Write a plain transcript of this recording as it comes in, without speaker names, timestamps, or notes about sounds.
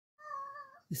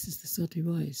This is the Sultry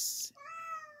voice.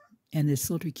 And the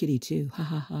Sultry kitty too. Ha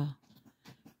ha ha.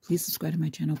 Please subscribe to my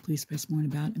channel. Please press more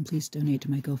about, and please donate to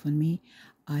my GoFundMe.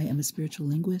 I am a spiritual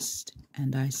linguist,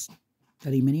 and I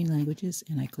study many languages,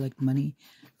 and I collect money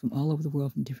from all over the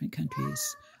world, from different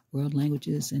countries, world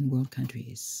languages and world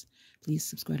countries. Please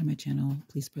subscribe to my channel.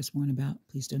 Please press more about.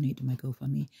 Please donate to my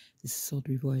GoFundMe. This is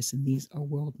Sultry voice, and these are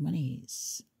world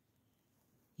monies.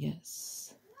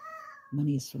 Yes,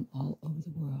 monies from all over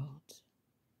the world.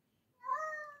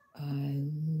 I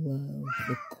love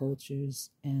the cultures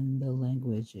and the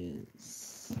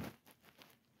languages.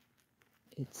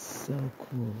 It's so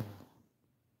cool.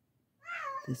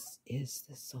 This is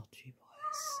the Sultry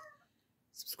voice.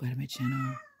 Subscribe to my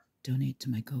channel, donate to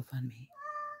my GoFundMe,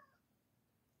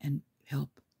 and help.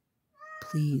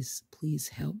 Please, please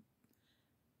help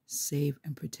save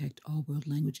and protect all world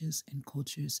languages and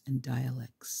cultures and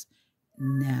dialects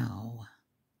now.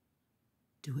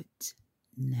 Do it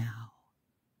now.